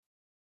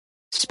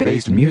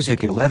Space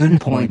Music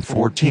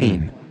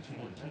 11.14.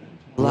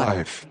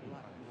 Life.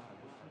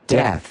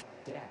 Death.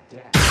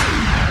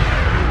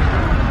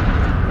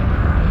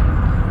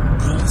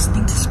 You're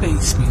listening to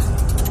Space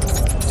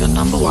Music, your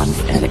number one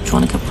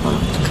electronica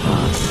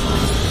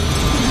podcast.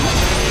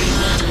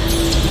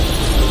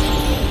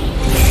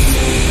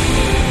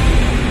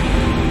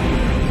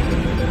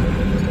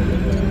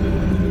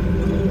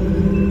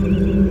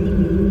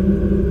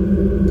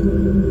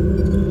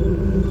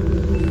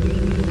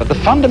 But the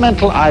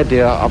fundamental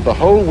idea of the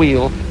whole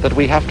wheel that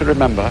we have to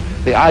remember,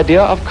 the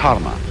idea of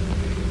karma,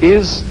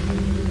 is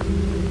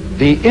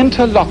the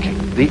interlocking,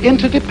 the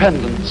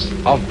interdependence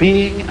of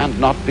being and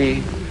not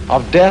being,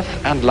 of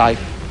death and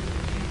life,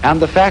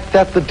 and the fact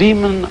that the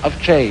demon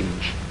of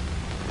change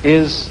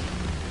is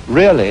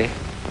really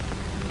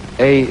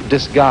a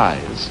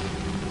disguise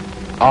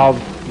of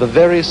the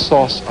very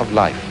source of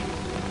life.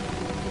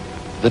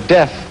 The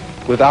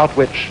death without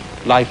which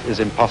life is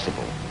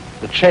impossible,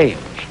 the change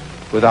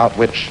without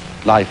which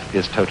life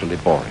is totally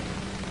boring.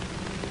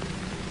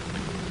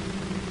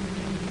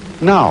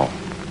 Now,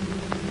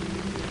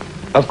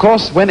 of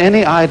course, when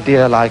any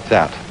idea like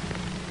that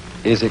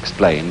is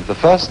explained, the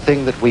first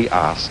thing that we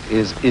ask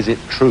is it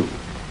true?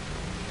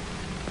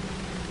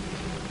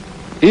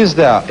 Is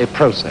there a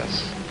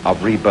process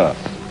of rebirth?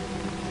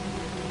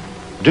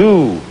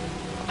 Do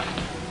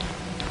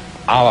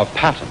our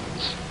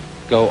patterns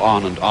go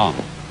on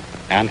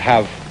and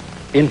have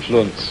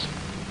influence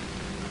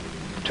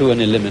to an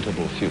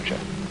illimitable future?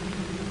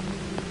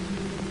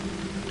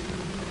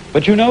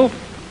 But you know,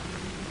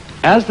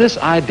 as this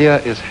idea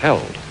is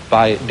held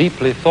by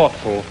deeply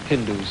thoughtful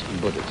Hindus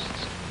and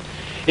Buddhists,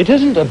 it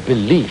isn't a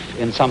belief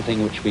in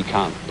something which we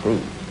can't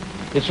prove.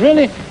 It's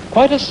really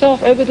quite a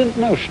self-evident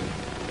notion.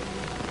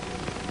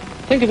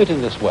 Think of it in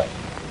this way.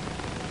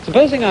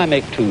 Supposing I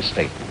make two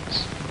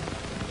statements.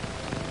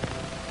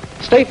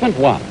 Statement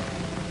one: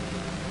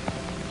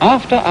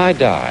 after I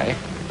die,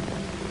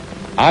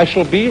 I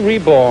shall be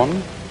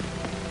reborn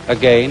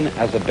again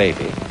as a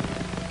baby,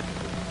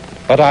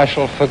 but I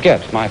shall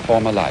forget my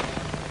former life.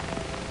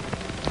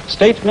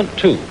 Statement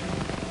two: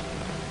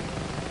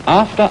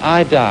 after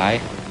I die,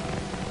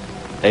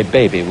 a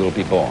baby will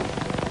be born.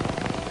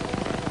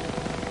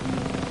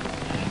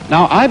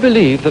 Now, I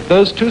believe that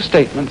those two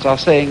statements are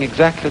saying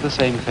exactly the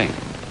same thing.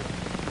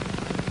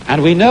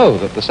 And we know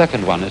that the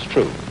second one is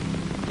true.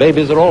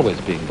 Babies are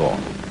always being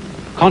born.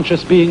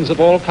 Conscious beings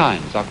of all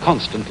kinds are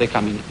constantly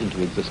coming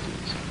into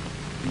existence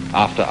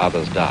after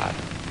others die.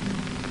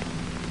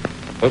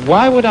 But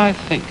why would I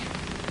think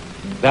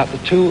that the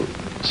two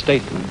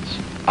statements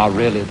are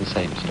really the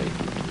same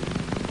statement?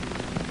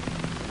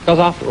 Because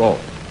after all,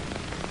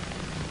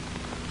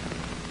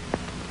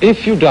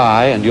 if you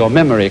die and your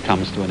memory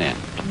comes to an end,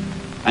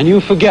 and you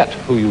forget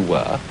who you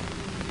were,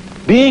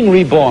 being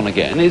reborn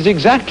again is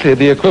exactly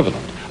the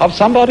equivalent of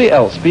somebody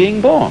else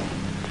being born,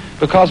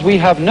 because we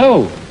have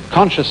no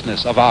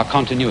consciousness of our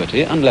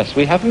continuity unless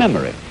we have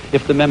memory.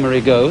 If the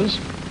memory goes,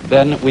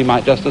 then we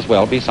might just as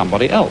well be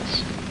somebody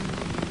else.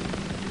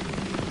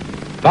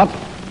 But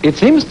it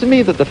seems to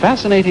me that the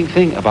fascinating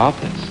thing about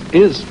this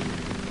is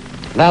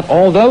that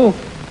although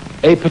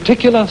a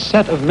particular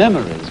set of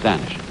memories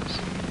vanishes,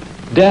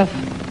 death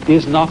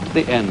is not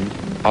the end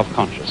of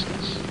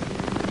consciousness.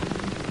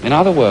 In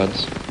other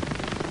words,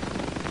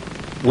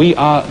 we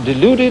are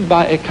deluded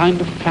by a kind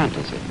of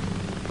fantasy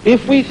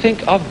if we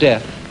think of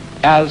death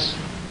as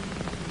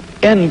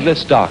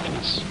endless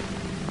darkness.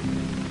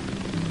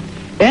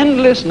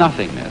 Endless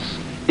nothingness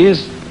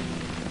is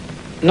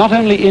not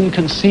only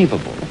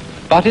inconceivable,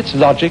 but it's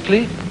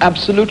logically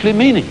absolutely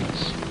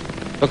meaningless,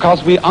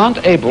 because we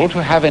aren't able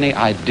to have any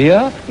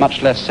idea,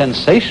 much less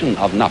sensation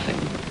of nothing,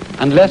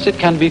 unless it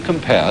can be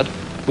compared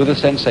with a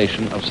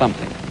sensation of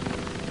something.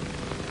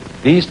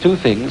 These two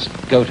things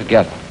go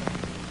together.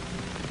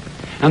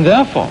 And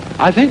therefore,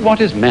 I think what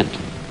is meant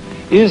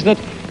is that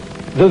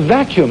the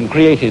vacuum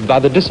created by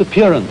the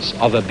disappearance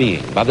of a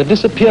being, by the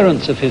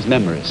disappearance of his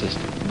memory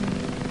system,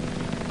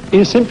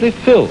 is simply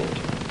filled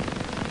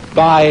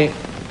by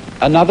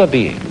another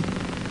being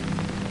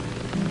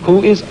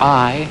who is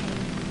I,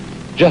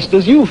 just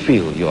as you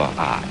feel you're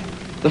I.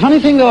 The funny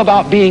thing, though,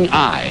 about being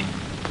I,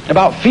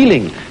 about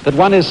feeling that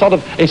one is sort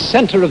of a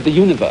center of the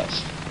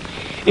universe,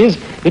 is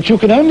that you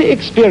can only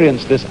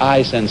experience this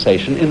I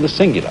sensation in the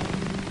singular.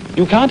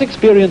 You can't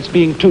experience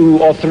being two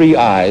or three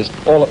I's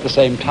all at the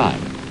same time.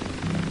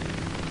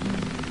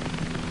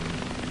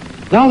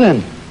 Now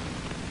then,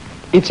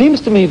 it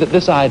seems to me that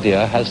this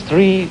idea has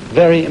three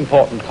very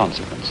important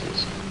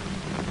consequences.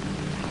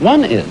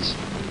 One is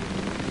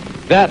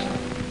that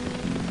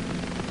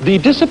the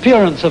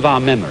disappearance of our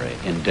memory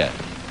in death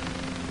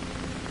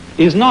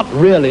is not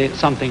really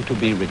something to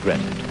be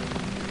regretted.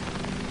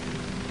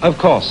 Of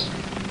course,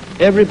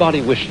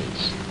 everybody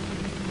wishes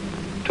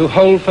to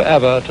hold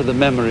forever to the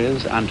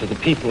memories and to the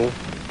people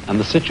and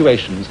the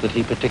situations that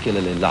he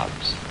particularly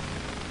loves.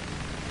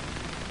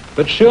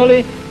 But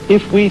surely,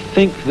 if we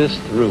think this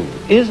through,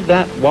 is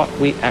that what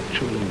we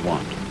actually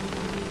want?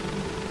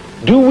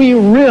 Do we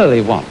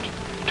really want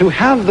to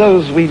have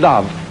those we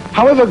love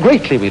however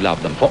greatly we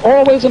love them, for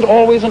always and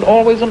always and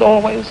always and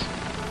always,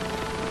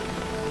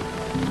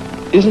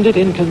 isn't it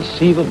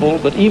inconceivable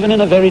that even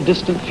in a very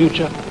distant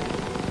future,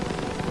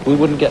 we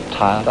wouldn't get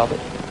tired of it?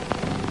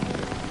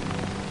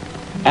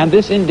 And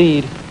this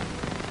indeed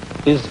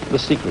is the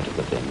secret of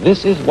the thing.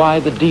 This is why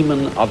the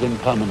demon of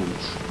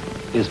impermanence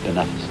is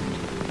beneficent.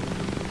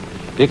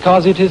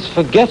 Because it is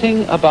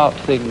forgetting about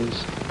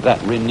things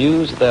that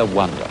renews their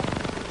wonder.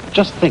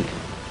 Just think,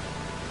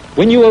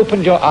 when you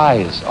opened your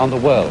eyes on the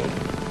world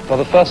for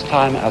the first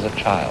time as a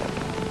child,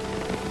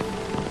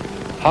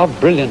 how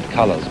brilliant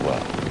colors were.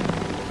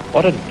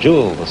 What a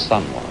jewel the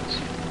sun was.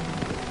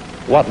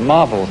 What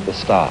marvels the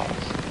stars.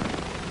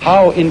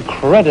 How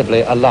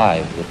incredibly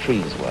alive the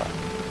trees were.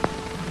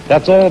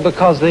 That's all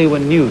because they were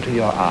new to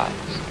your eyes.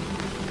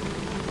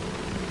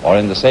 Or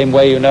in the same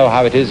way, you know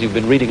how it is, you've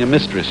been reading a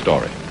mystery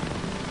story.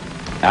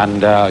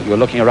 And you're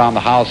looking around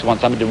the house, you want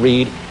something to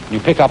read, and you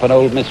pick up an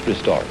old mystery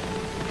story.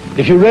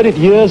 If you read it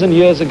years and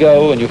years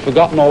ago and you've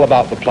forgotten all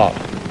about the plot,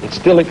 it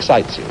still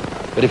excites you.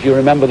 But if you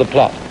remember the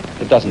plot,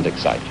 it doesn't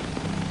excite you.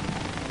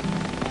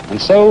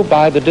 And so,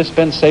 by the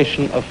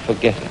dispensation of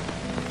forgetting,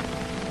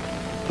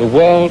 the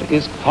world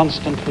is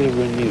constantly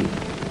renewed.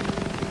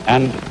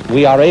 And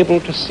we are able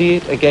to see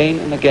it again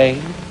and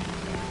again,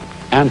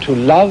 and to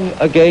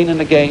love again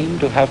and again,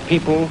 to have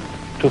people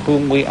to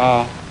whom we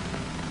are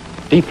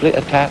deeply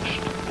attached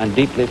and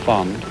deeply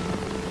fond,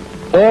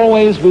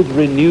 always with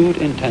renewed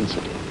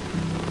intensity,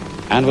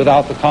 and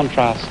without the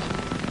contrast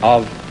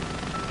of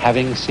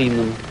having seen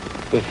them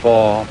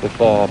before,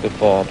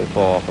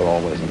 for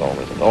always and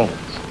always and always.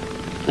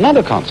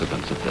 Another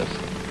consequence of this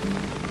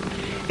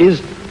is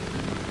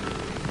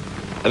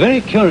a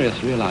very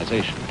curious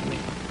realization to me.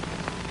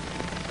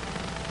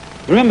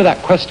 Remember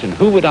that question,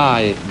 who would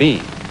I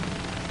be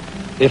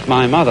if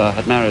my mother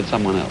had married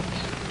someone else?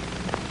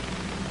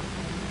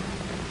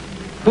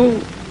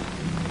 Who,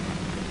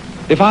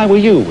 if I were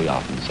you, we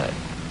often say,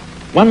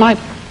 one might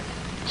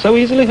so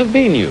easily have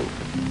been you.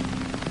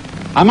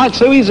 I might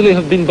so easily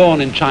have been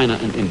born in China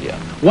and India.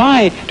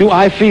 Why do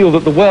I feel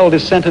that the world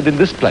is centered in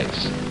this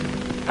place,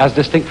 as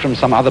distinct from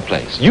some other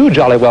place? You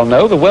jolly well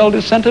know the world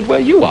is centered where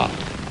you are.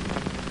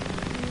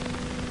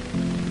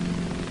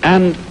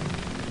 And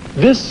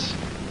this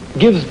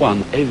gives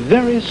one a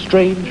very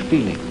strange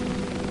feeling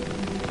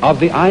of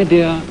the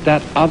idea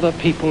that other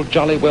people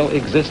jolly well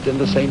exist in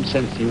the same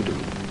sense you do.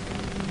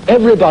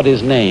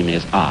 Everybody's name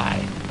is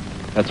I.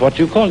 That's what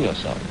you call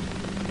yourself.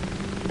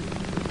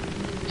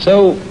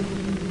 So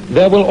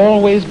there will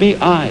always be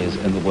I's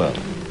in the world.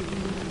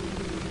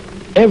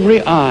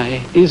 Every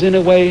I is in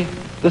a way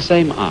the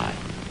same I.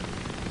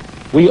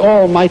 We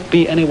all might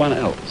be anyone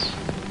else.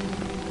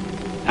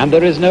 And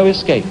there is no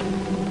escape.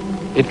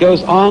 It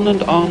goes on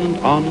and on and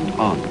on and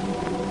on.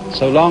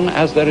 So long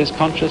as there is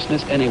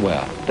consciousness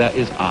anywhere, there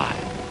is I.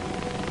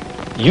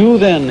 You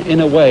then,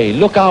 in a way,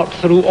 look out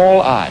through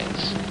all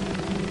eyes.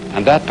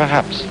 And that,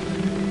 perhaps,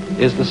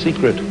 is the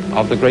secret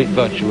of the great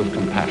virtue of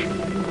compassion.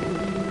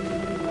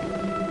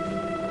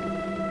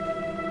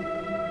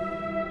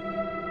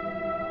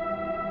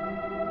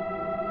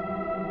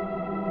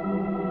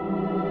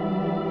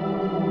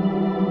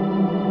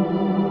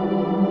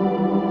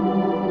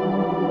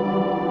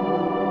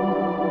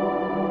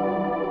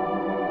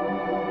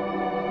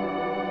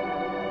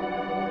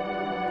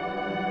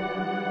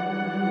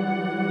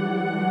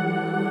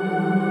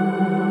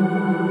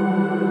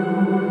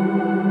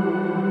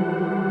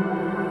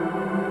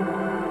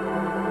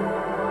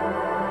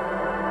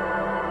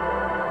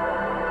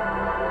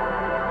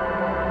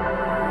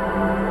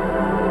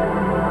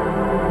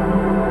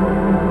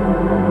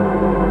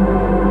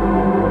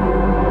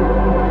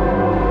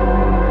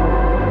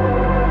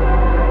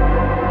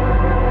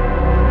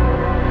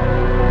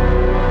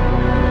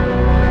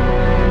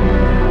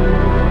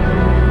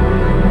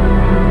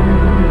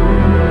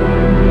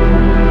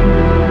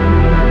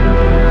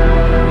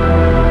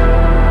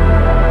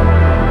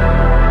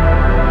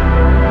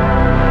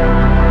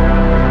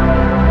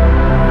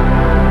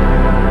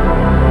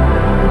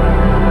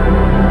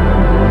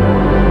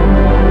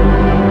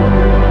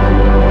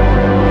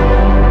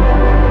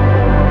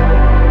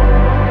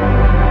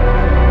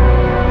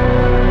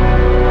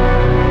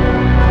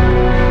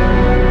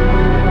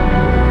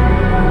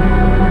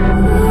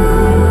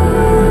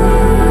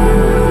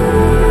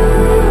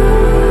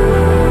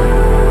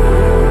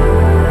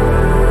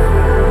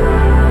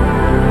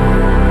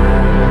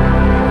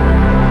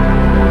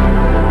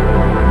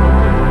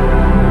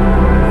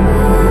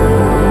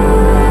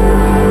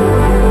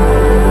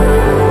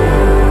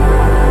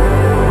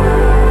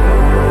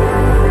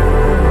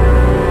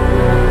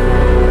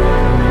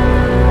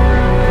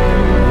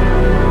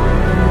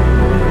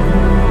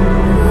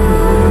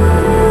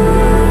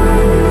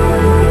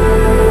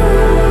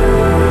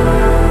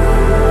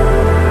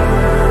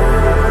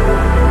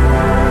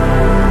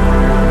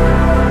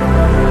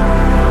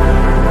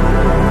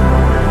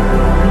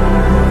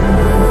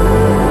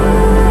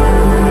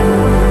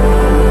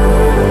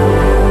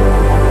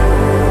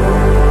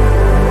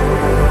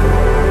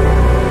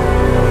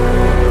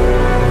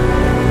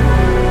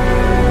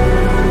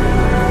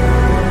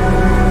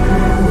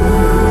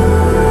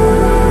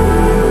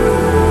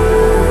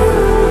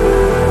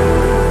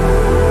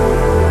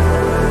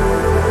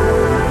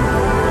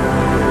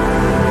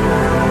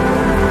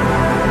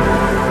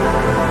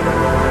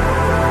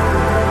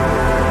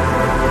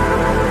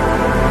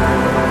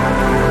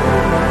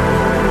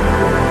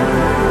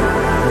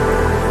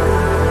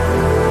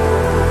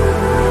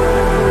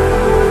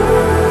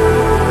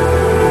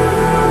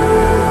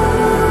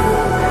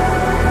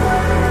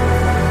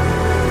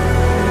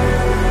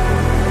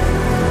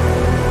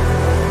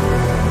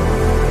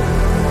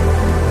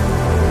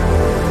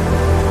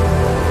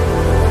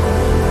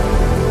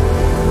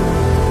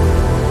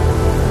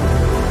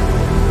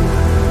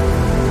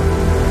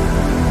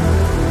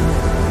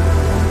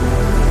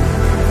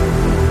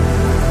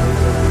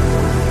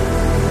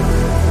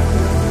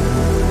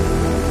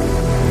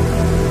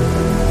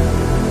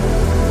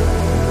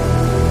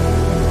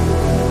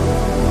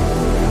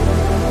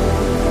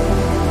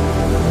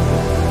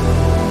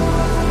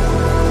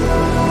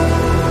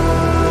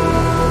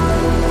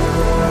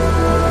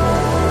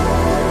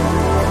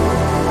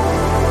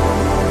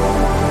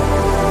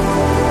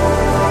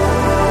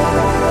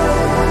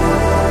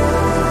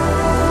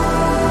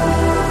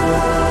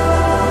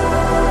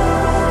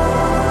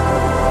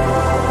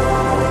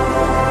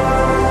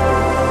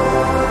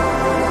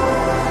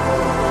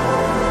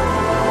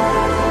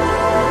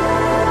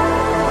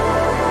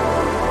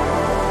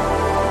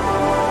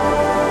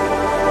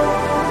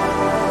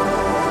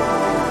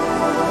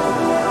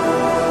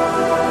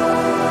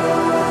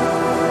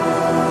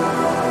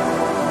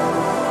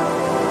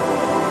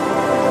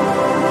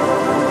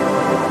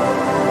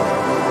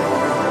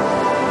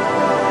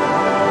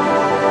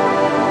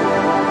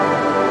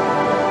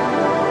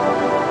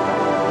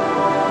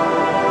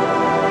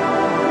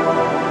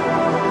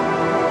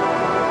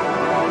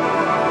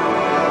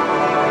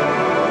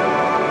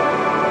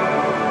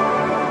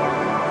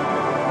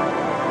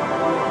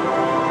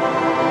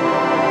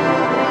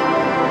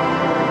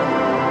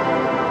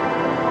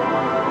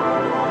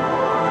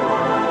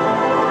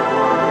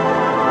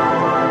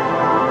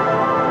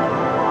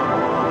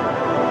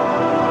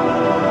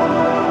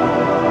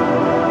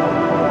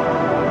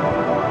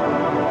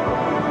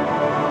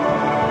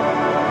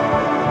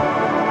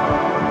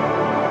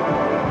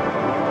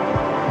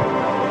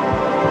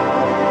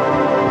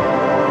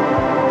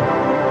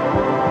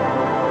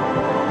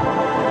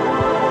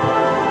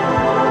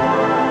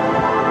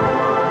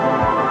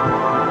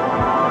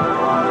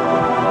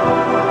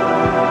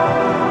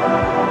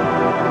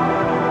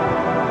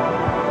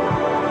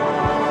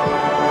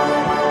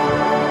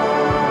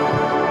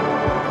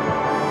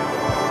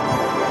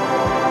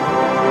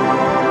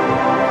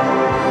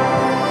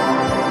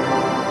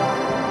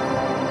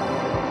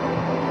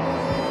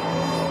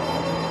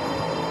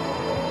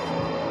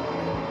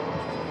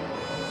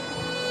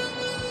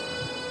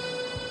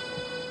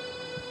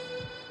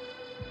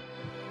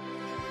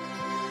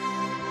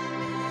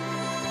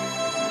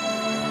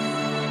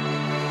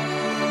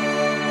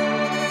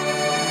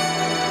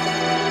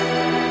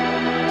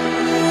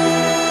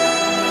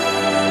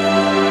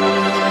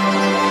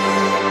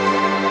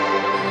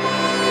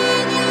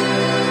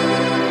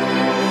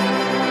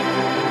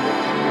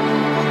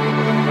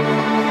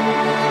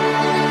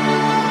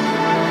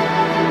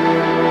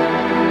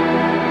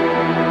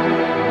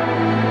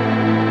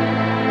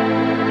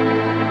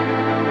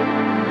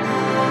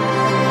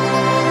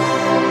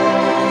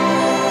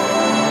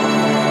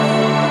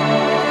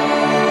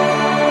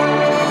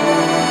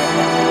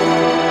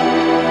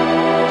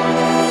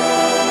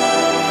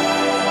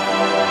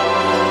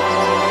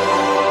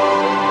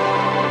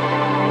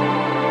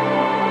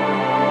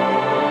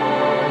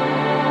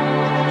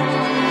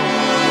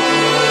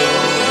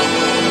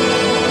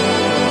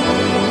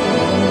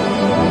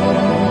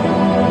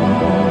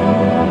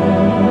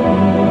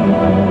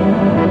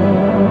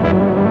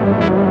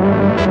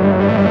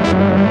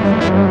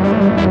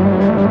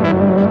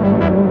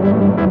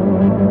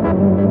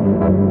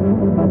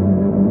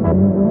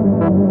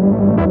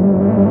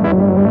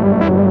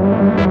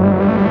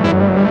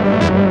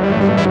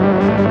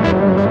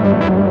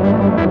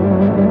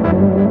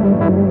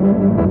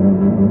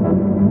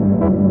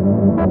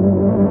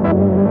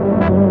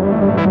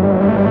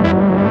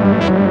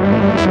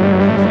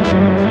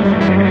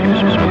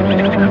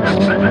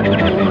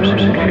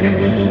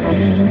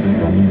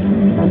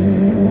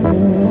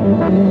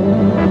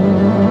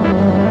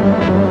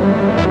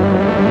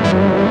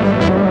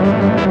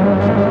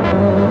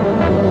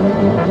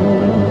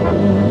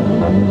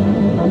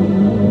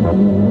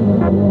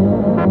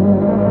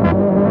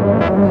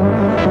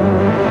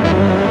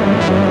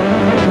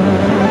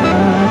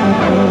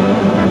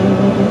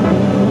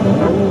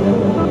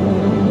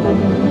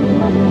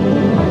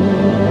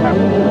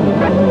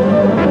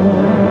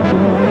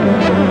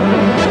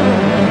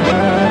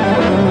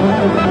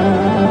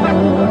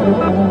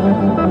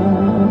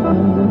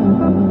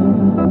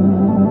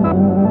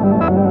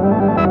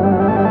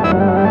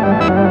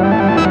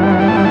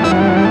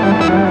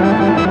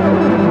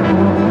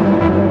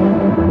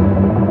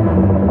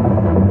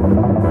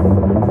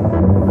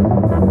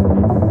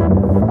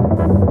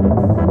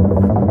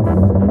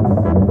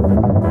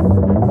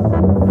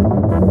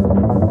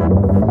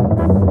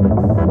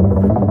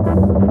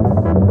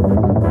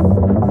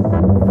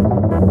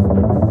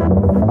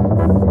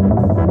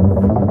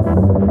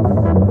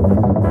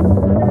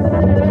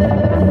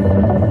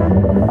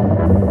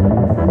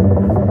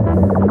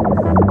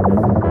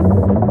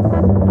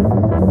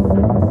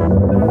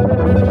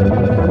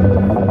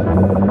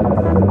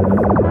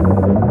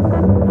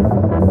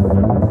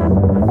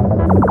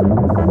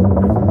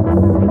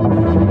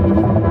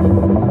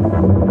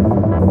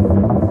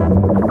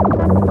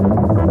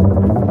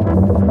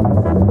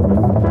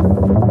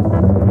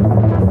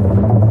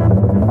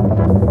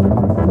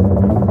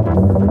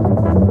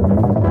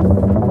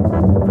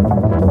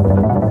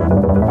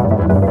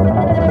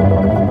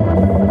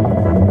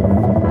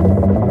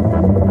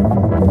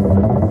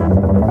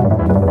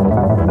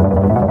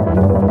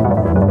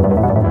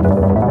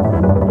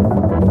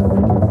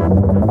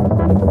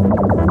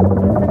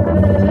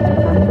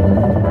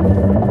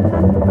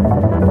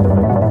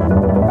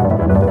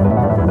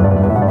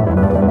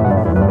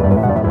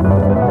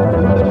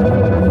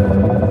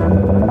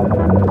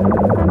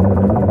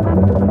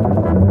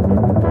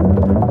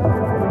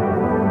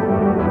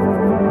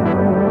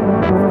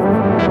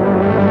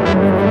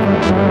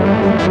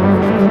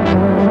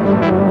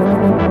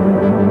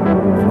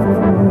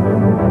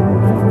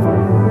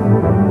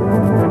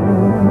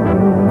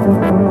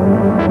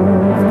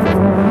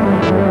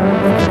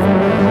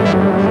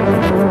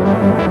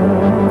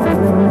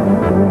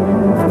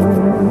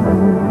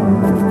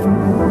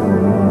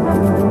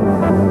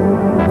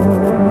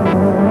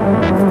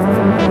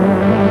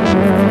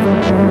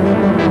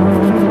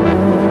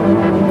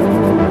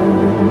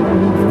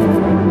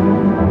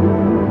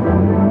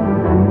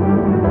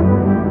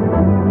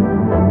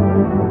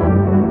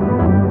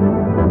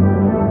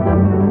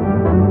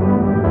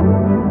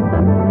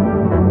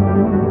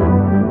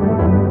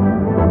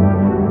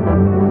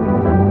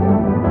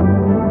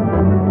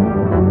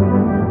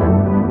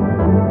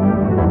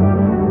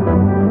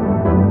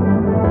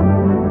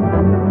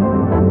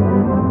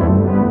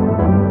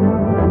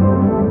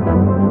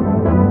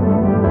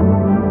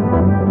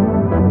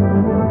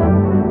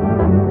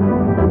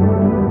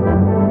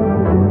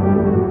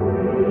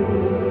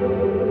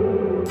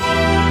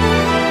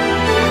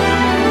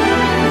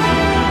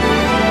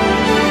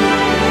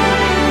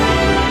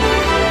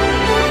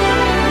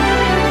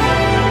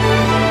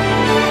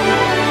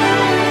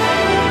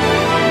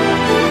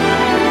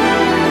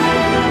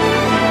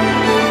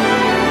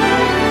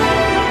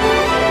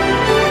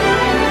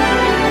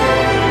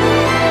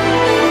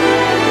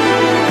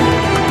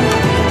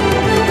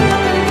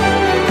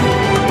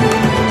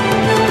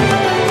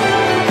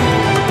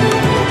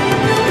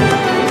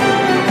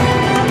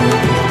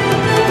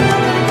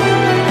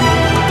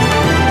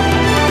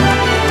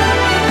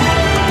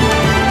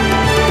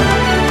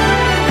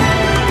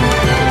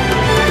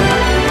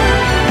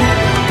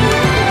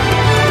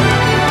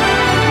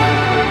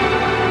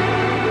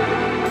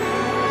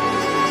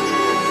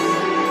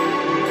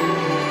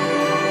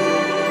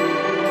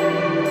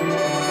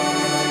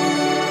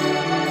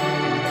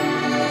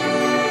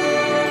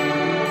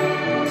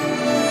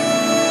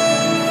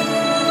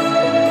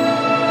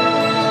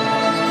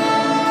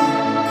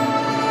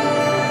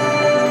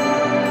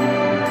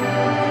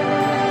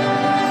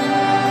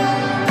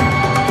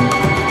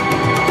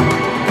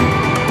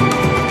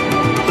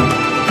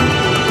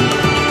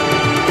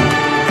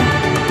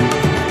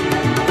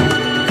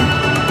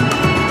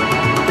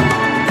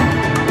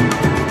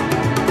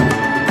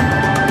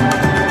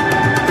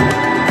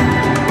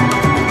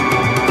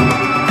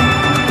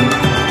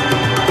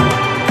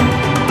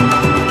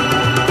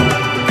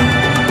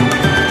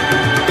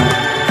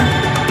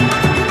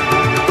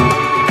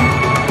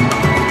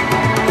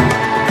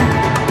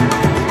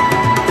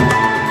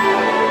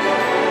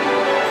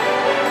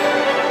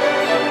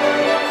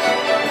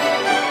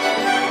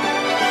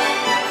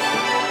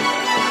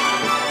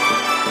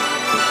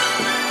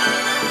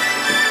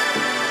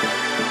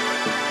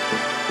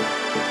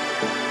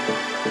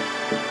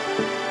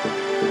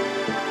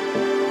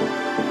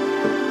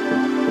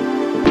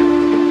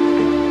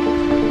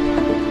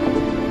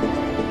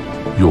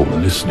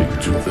 listening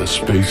to the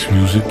Space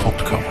Music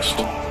Podcast.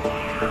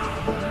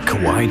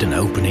 Quite an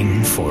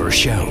opening for a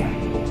show.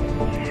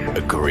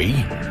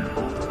 Agree?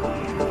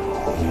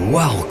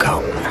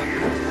 Welcome.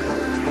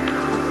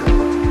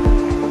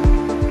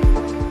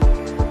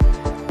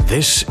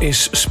 This is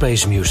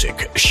Space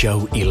Music,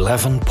 show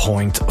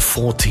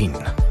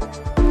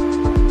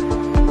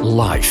 11.14.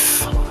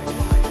 Life.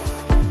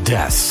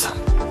 Death.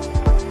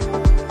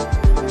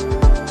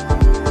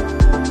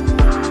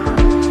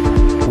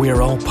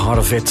 We're all part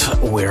of it,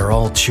 we're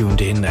all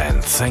tuned in,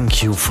 and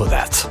thank you for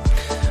that.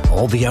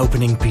 All the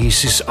opening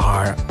pieces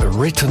are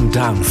written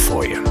down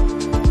for you.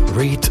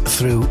 Read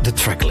through the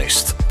track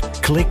list,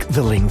 click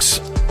the links,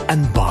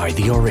 and buy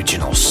the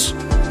originals.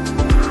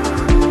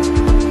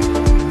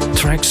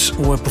 Tracks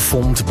were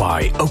performed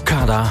by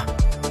Okada,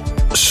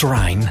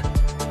 Shrine,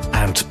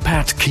 and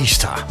Pat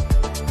Kista.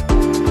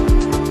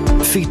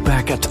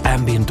 Feedback at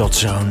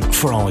ambient.zone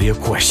for all your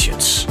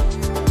questions.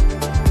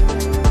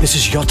 This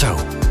is Yotto.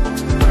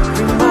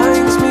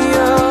 Reminds me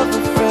of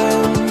a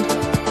friend,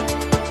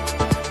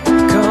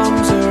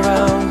 comes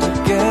around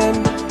again.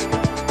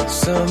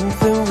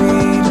 Something we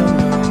don't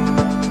know,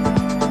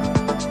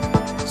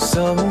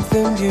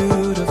 something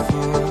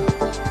beautiful.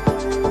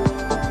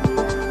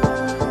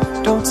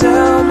 Don't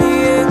tell me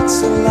it's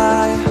a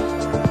lie.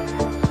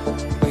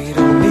 We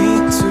don't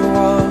need to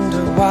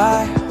wonder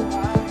why.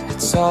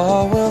 It's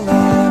all we'll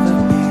ever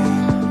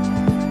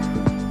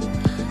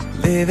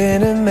be,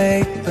 living in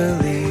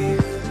make-believe.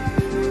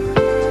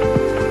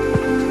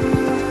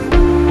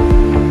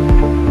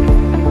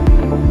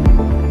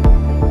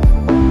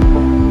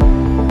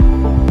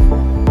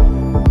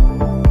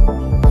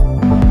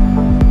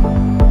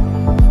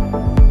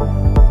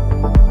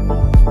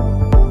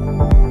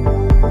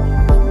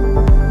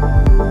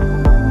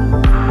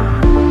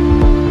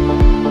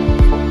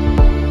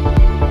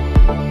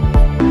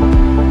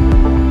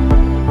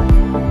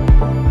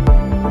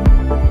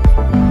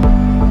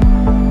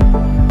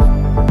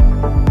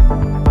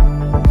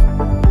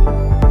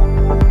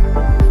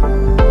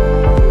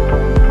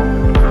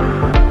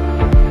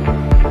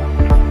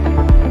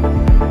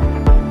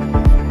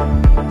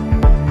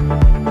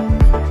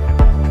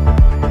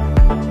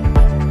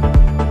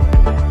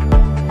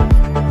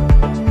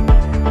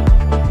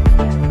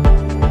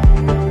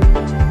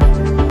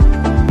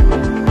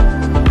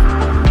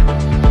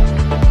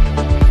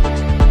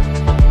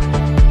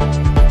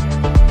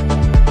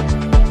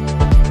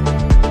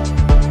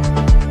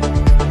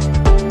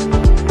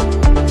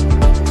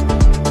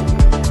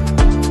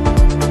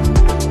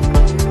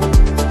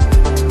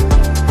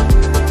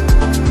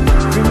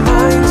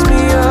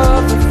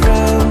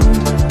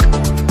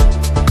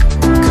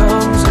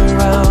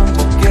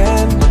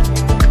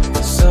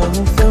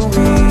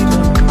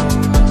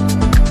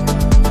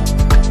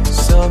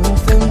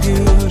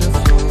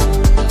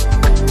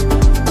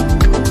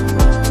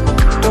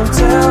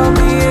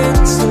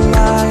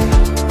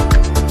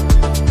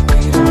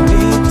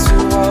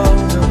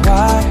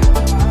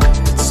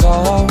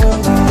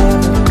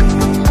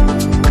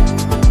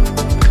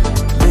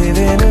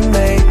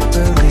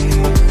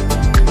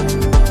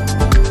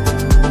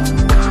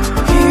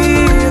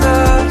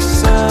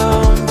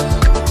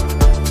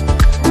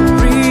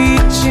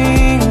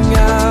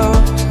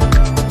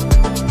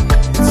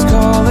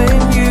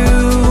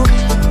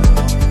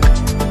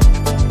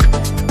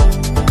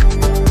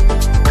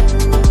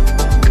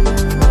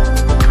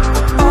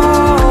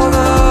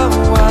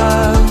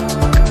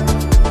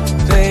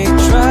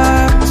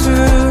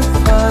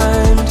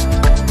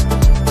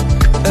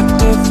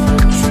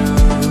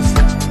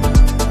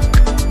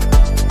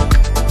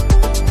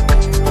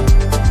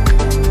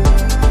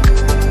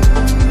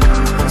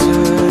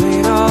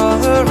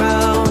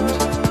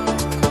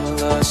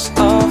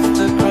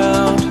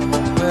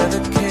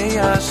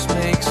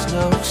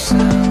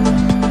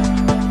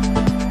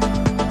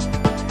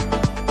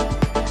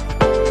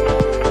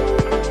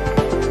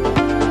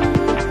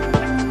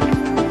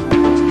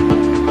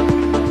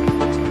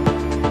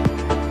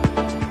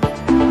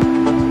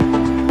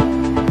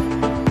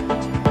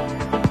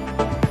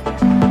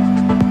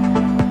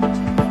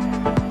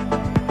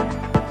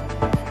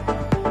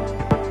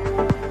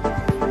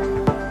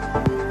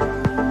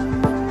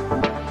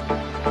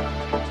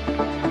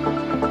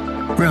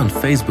 We're on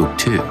Facebook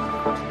too.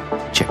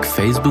 Check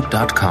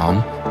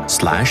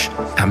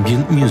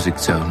facebook.com/ambient music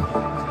zone.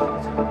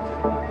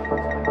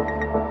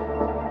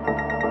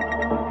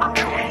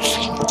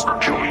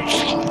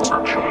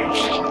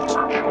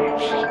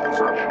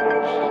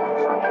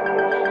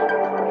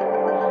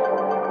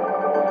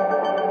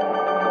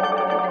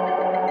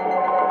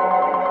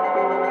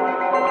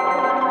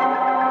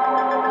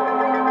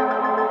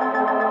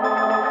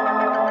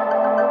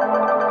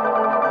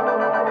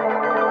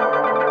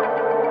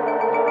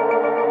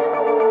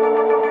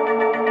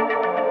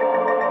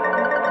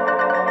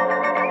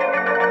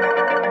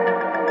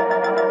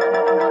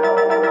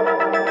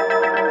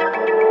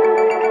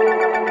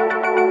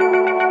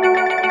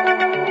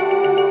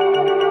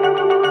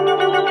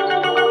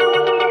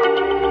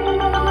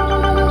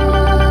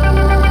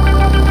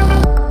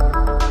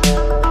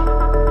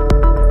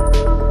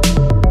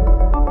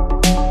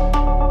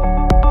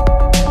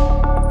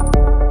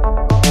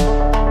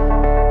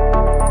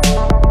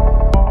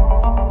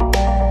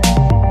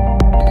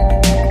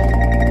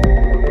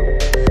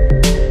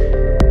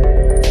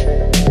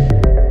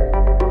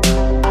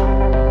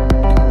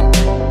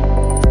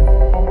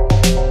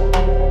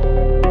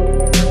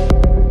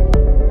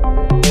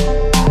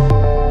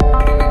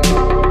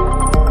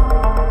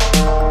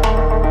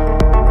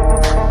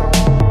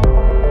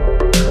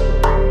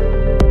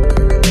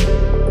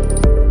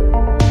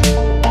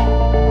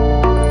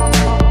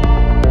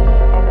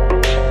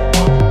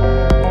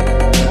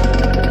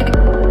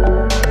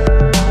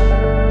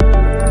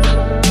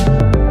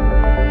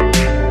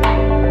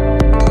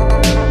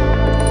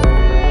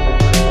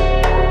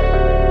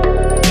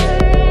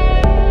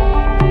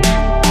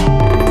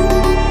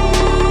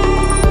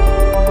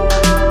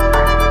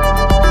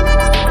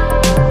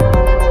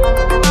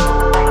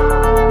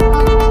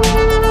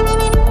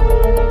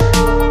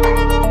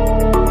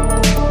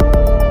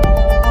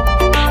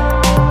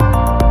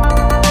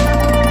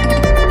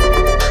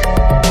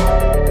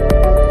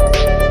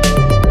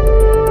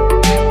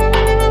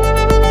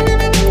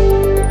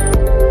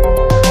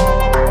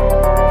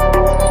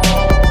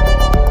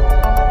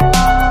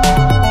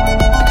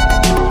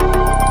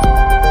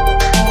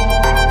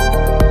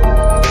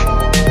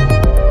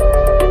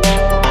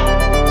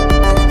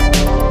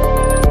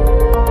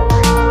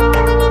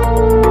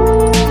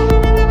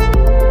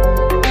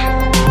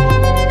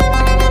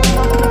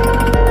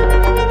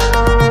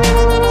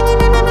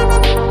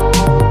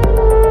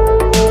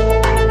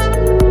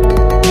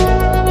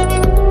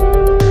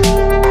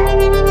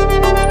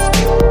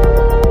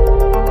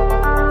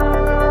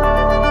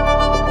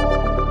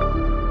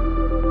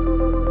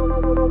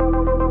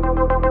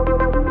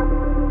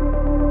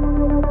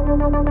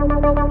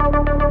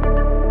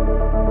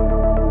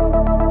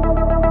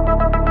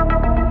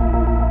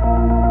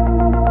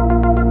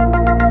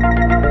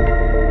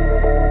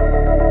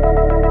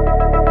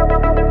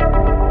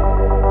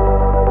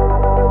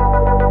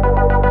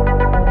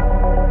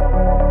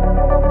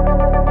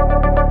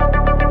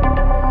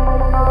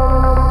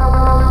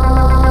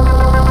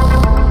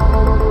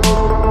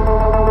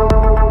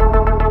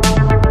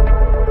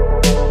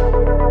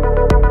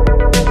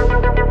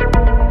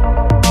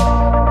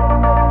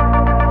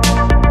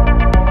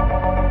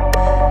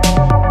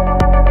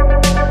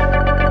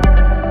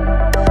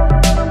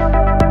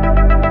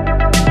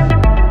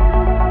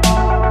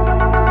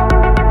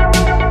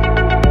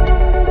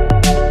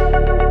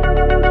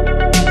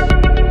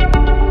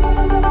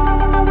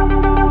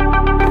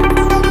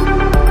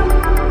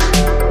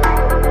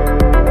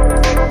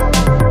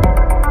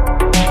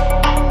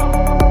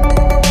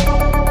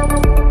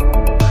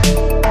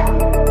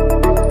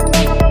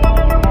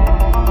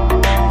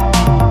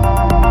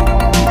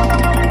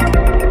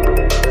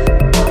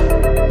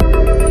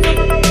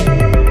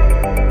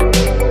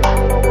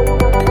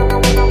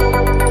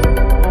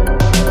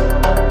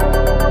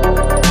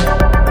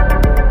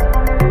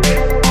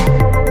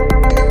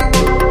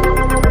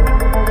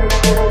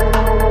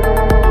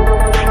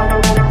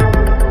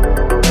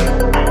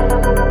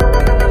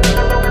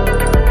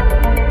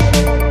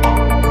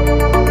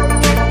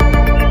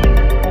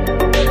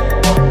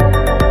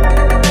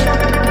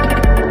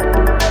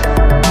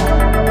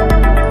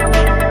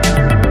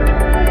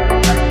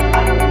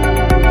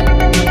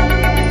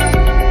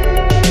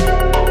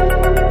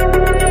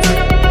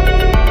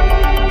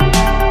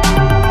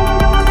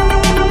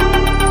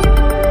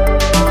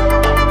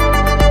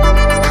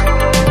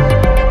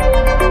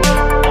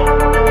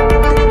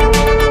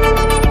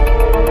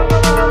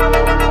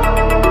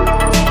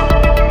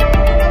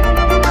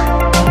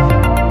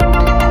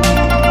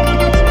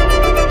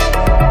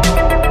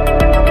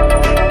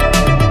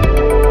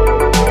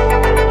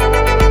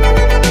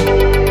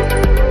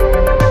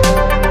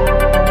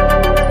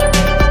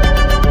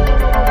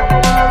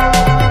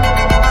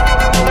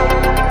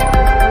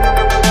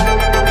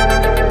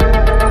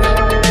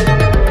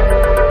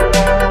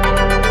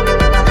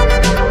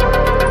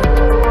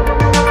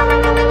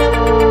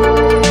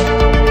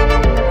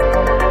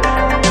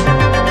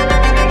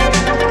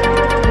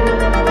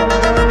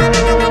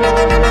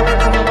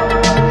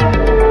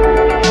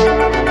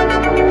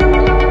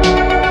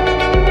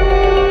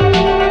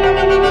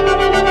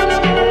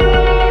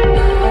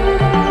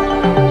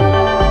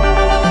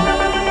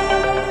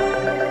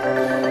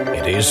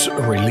 was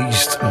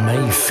released May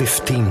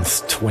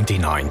 15th,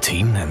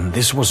 2019, and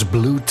this was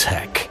Blue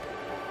Tech.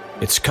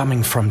 It's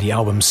coming from the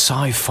album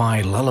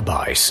Sci-Fi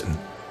Lullabies, and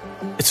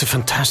it's a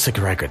fantastic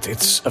record.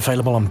 It's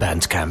available on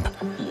Bandcamp.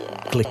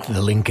 Click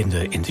the link in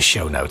the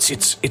show notes.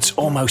 It's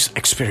almost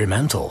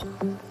experimental,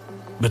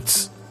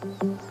 but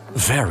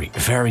very,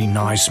 very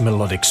nice,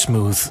 melodic,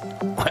 smooth.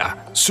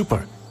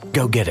 Super.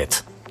 Go get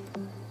it.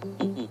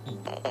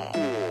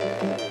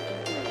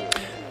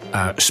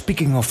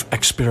 Speaking of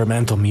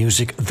experimental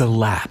music, The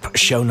Lab,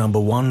 show number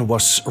 1,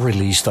 was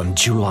released on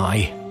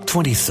July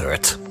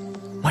 23rd.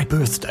 My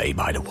birthday,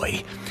 by the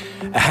way.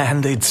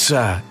 And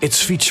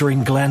it's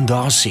featuring Glenn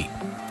Darcy,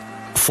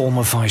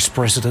 former vice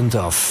president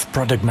of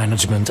product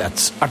management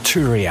at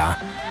Arturia.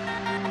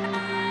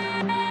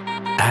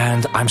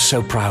 And I'm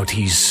so proud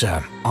he's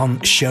on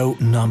show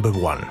number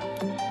 1.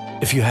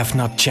 If you have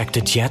not checked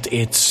it yet,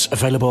 it's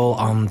available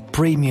on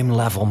premium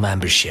level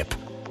membership.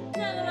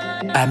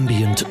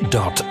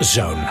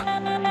 Ambient.zone.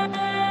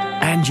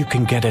 And you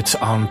can get it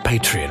on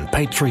Patreon,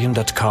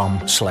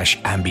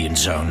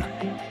 patreon.com/ambientzone.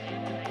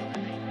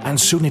 And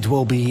soon it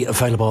will be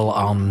available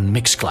on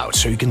Mixcloud,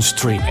 so you can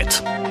stream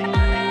it.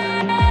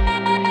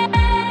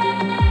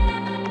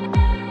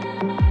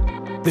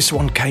 This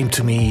one came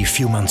to me a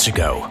few months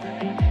ago.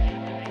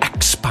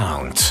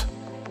 Expound,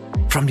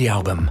 from the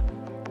album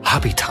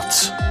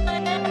Habitat.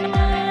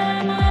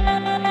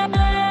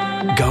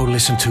 Go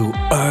listen to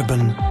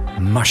Urban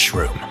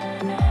Mushroom.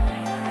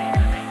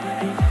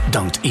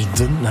 Don't eat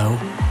them, no,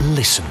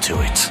 listen to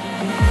it.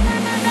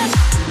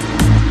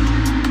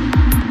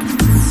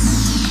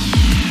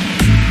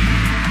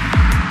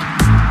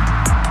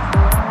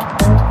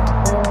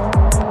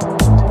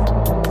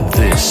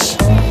 This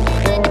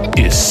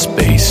is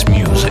space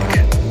music.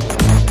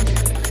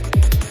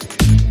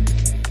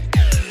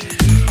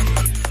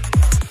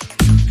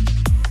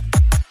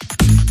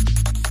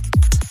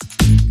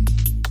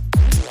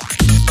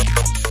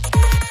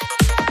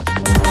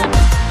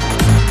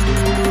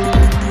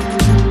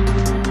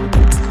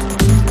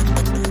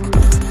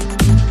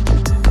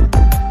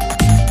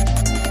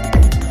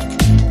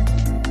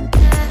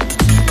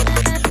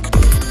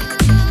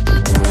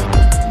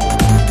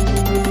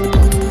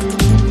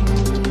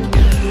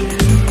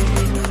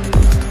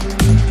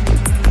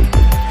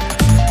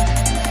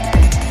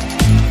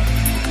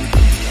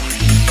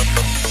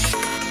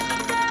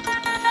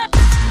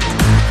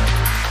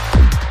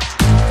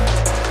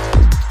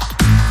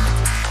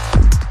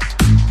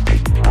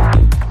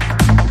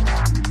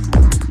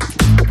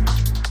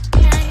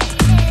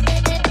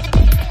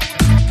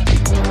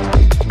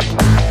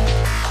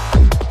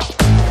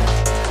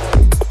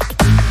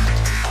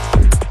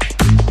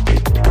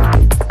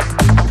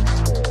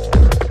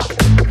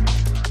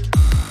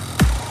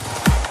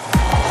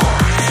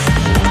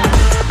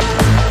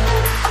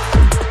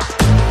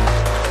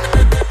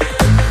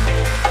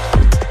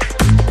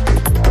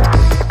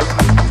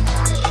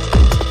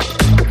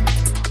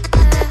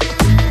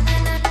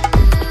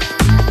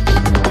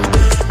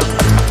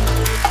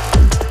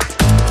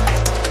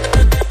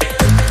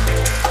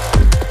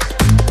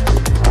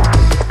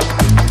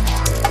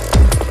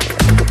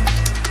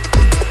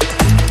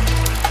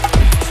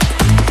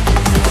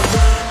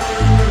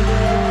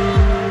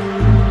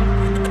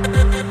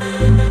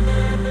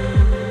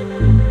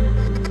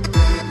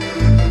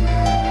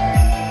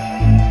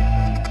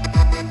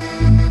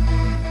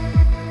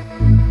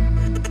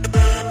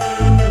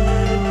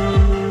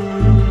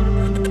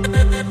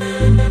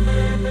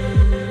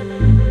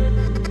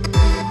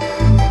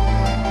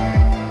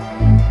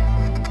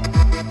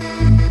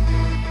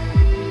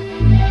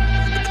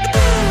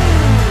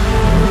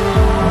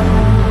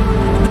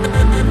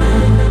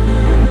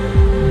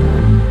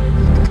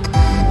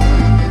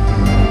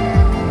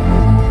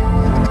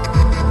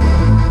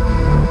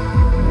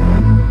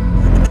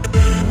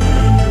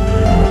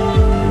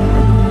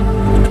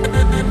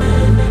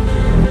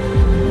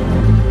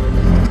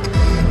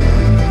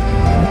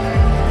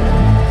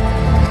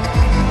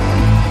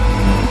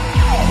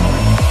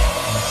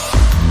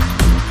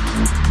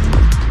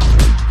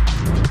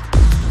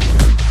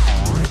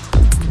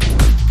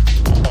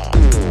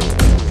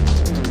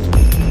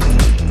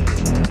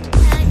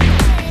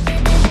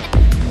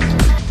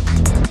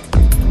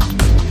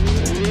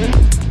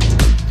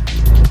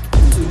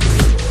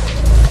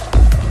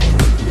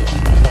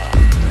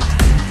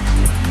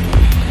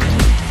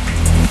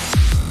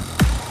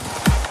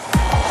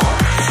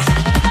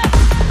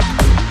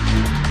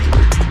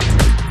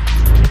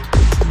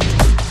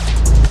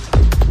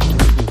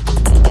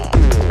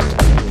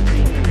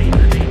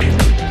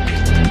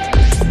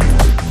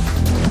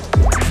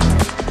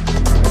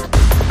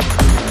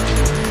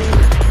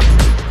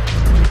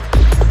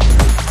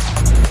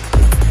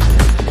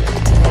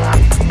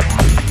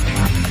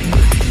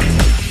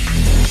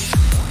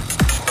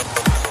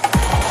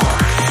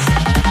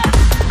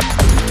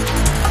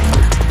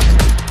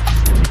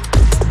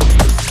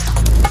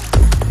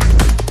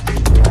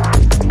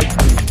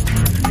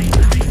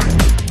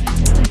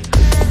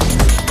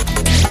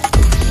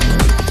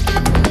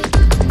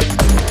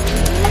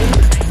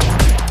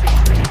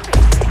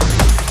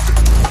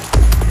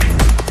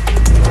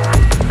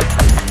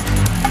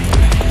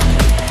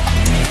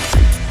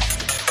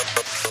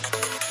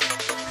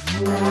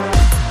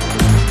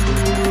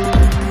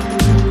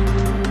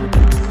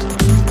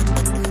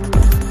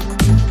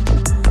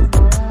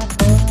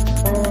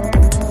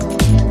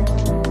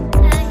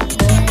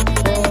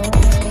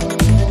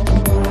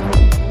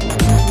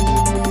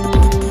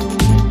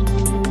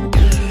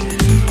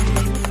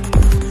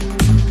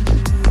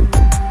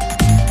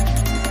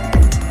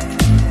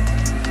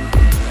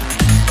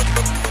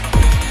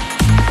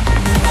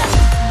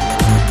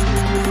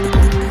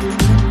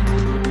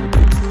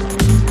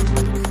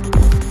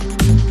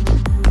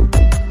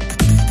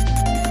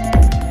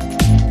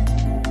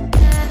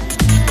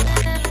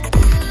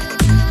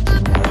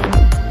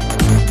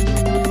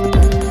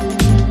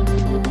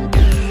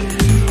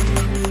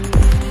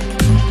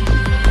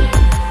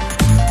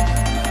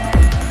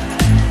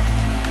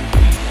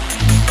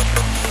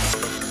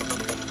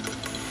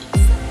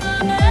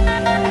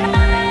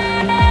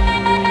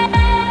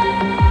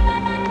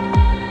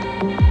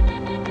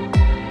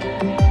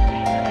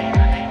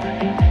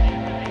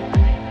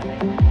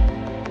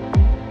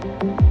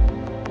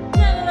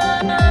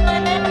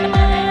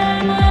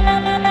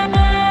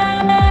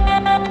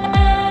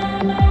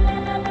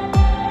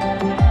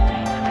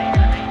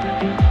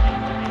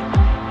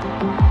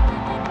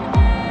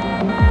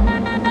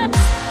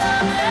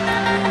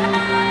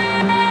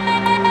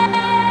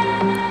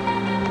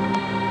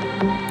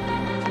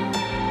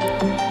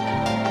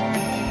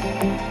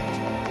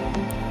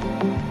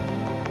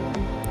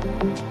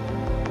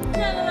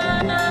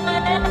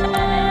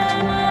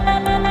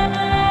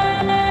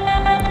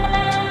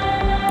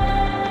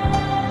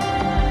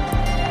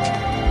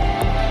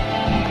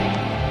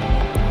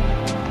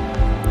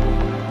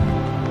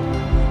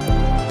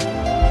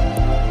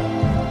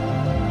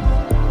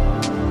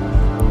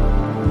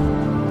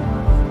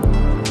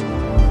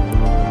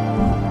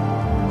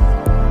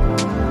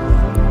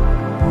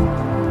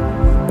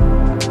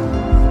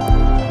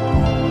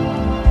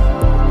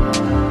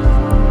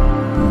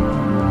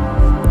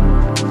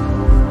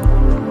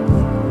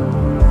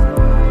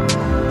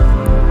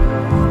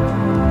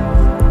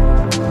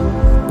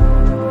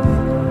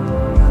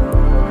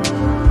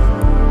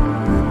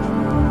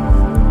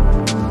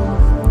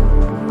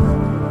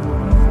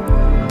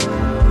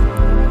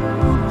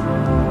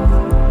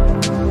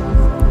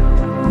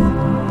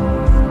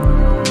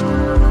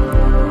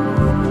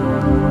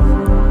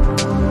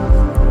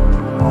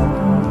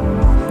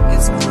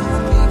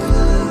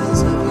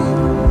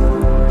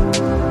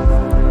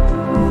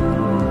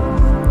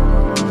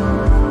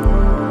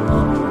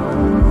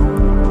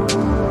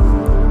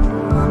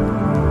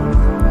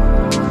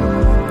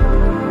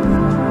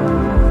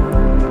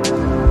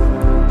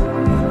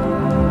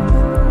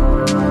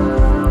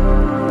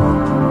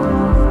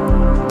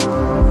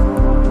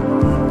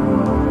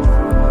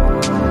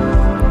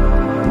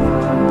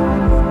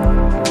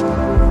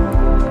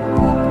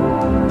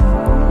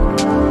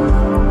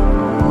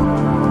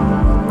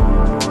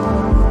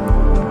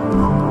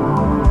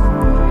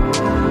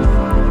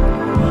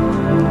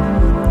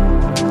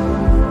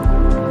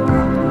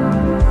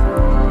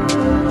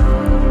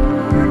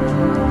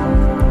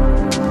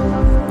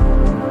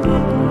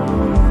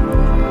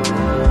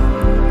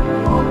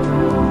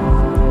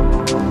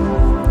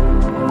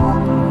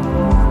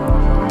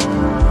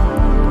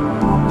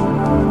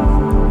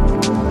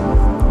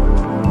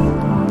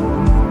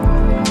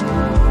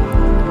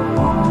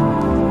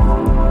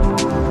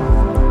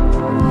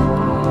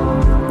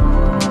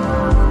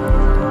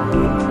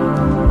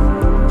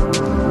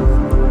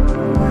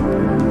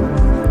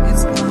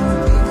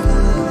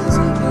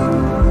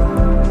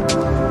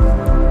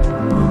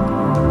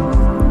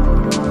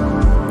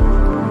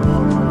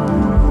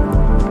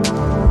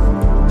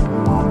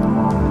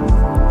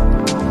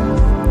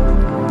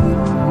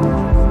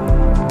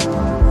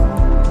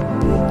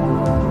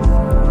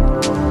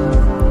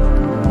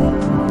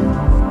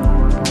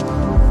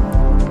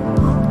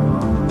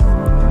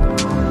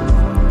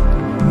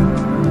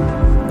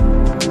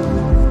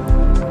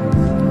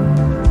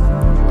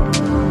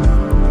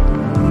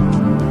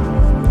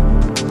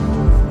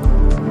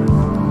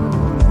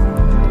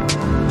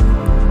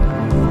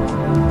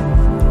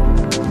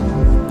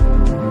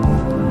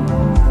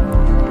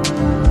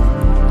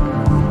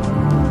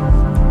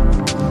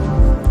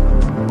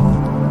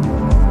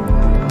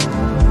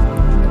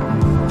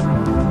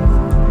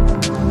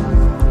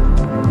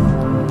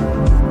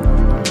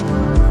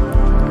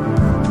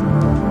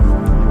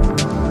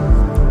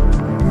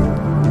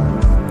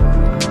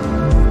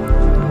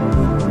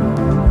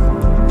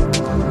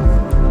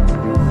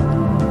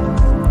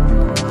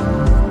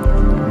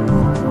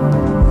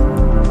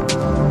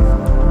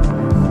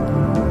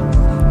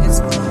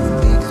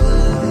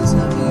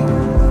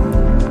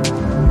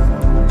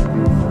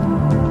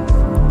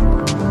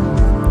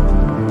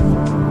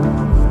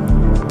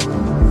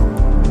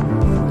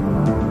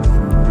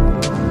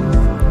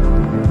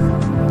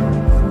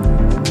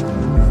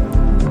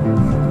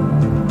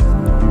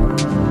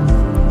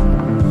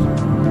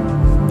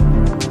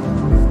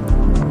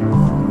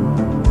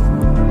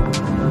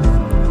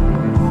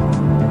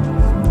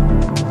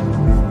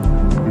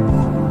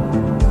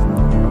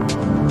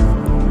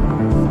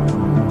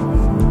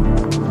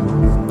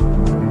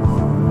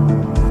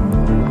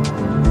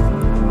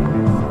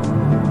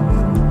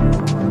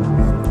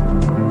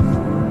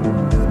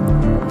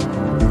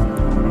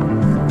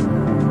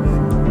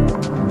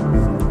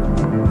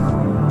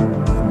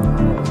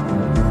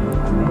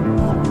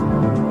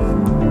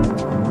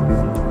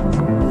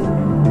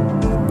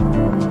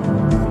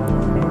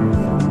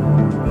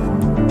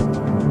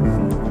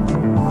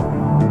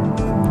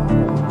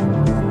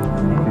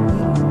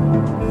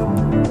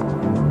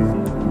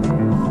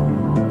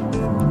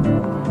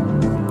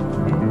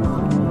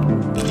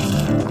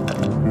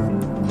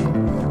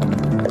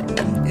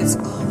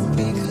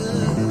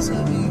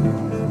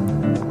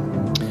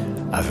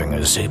 having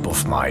a sip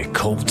of my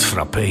cold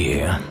frappe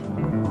here.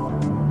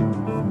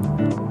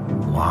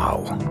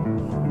 Wow.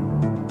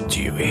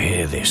 Do you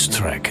hear this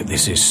track?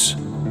 This is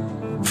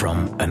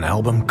from an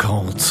album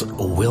called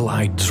Will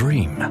I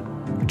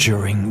Dream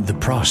During the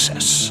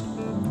Process.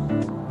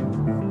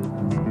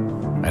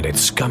 And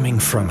it's coming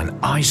from an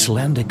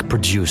Icelandic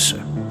producer,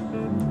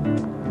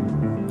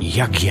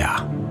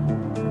 Jagja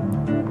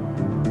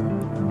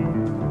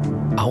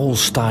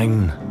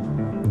Aulstein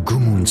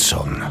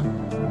Gumundsson.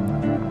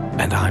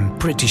 And I'm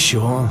pretty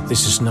sure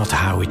this is not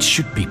how it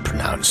should be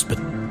pronounced, but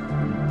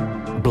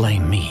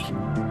blame me.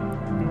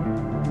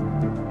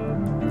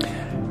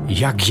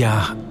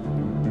 Jagja,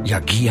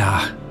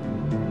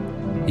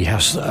 he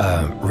has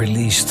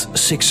released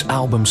 6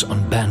 albums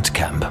on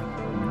Bandcamp.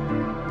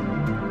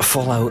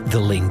 Follow the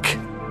link.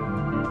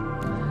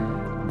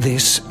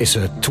 This is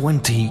a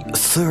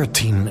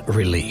 2013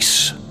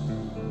 release.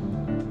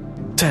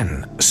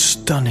 10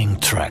 stunning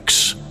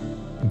tracks.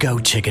 Go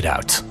check it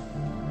out.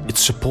 It's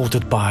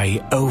supported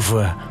by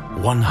over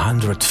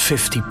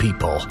 150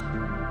 people.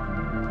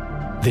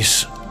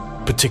 This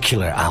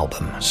particular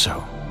album,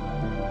 so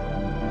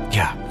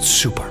yeah,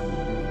 super.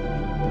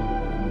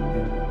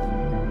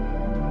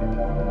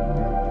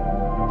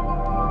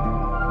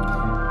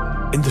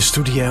 In the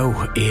studio,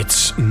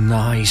 it's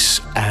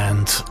nice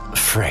and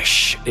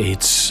fresh.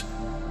 It's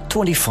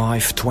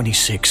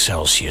 25-26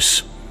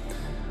 Celsius.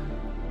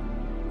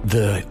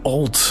 The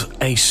old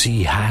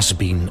AC has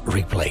been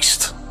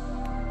replaced.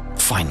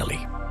 Finally.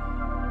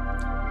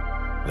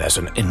 There's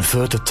an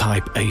inverter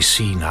type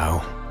AC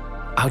now.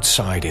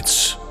 Outside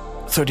it's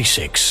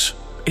 36.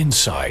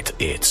 Inside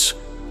it's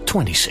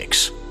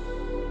 26.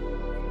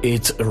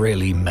 It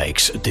really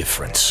makes a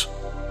difference.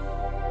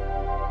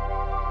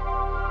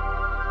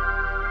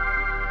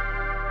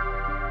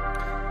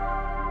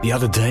 The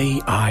other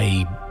day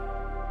I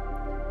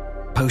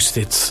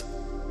posted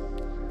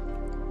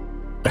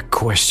a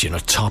question or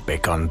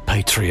topic on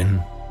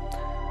Patreon,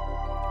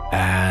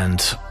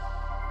 and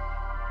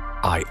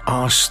I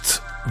asked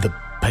the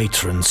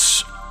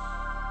patrons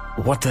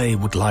what they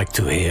would like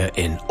to hear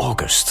in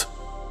August.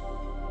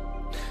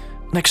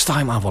 Next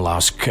time I will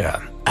ask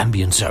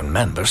Ambient Zone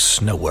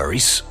members, no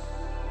worries.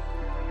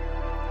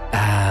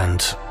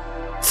 And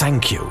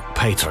thank you,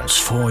 patrons,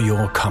 for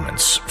your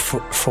comments,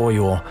 for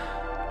your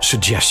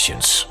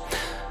suggestions.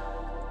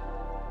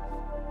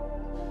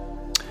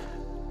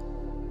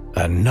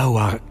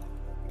 Noah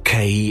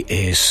K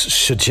is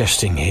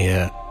suggesting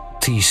here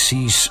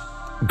TC's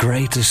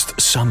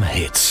greatest summer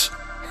hits.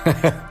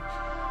 A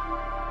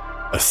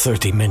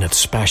 30-minute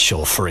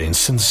special, for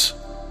instance,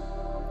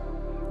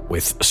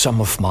 with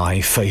some of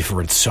my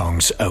favorite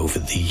songs over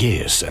the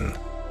years and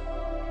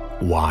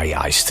why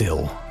I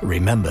still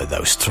remember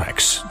those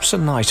tracks. It's a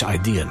nice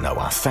idea,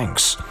 Noah,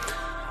 thanks.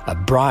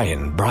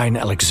 Brian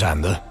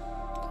Alexander,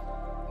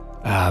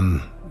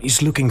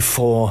 he's looking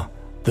for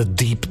the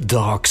deep,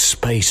 dark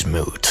space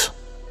mood.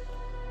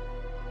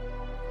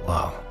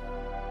 Wow.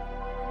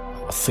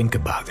 I'll think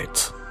about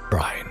it,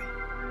 Brian.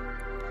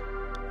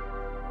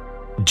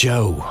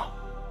 Joe,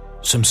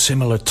 some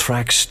similar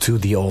tracks to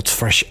the old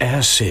Fresh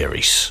Air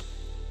series.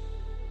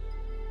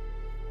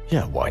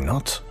 Yeah, why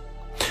not?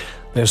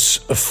 There's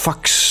a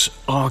Fox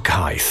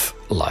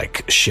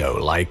Archive-like show,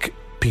 like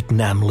Pete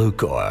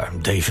Namlook or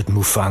David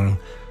Mufang,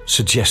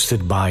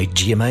 suggested by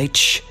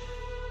GMH.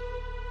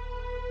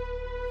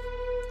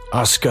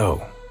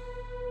 Asko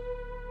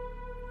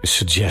is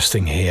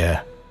suggesting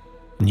here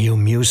new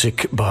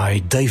music by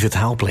David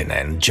Halplin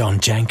and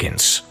John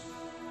Jenkins.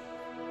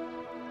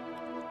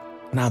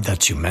 Now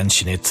that you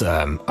mention it,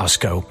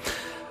 Asko,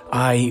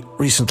 I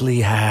recently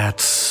had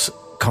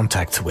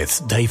contact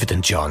with David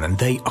and John, and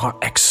they are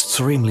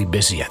extremely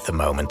busy at the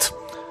moment.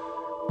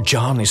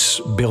 John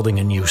is building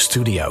a new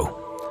studio,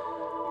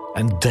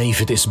 and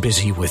David is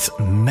busy with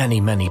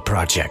many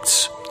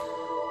projects.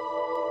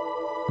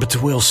 But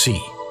we'll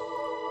see.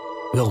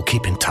 We'll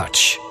keep in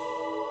touch.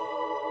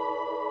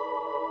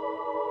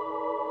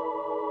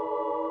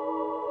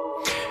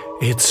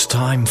 It's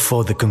time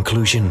for the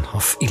conclusion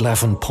of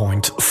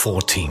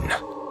 11.14.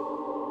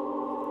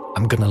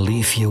 I'm gonna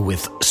leave you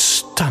with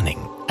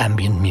stunning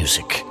ambient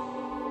music.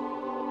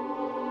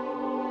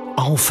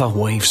 Alpha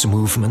Waves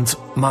Movement,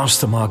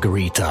 Master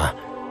Margarita,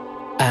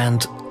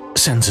 and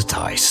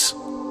Sensitize.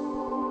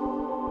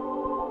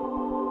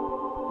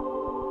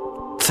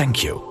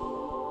 Thank you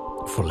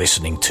for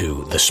listening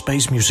to the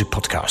Space Music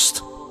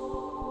Podcast.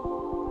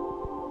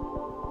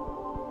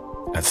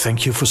 And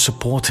thank you for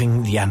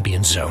supporting the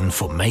Ambient Zone,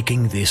 for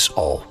making this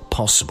all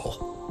possible.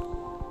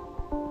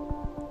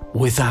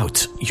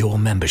 Without your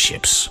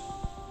memberships,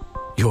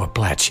 your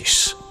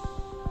pledges,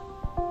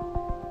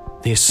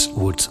 this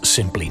would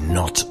simply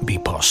not be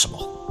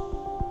possible.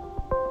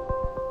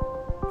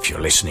 If you're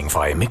listening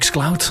via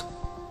Mixcloud,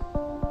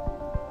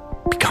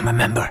 become a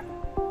member,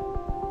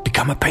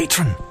 become a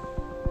patron.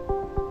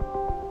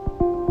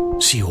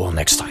 See you all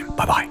next time.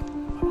 Bye-bye.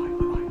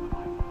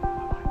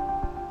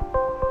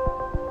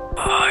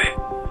 Hi.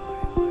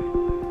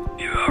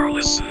 You are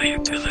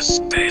listening to the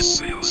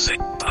Space Music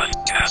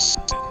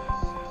Podcast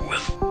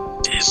with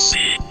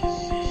SPC.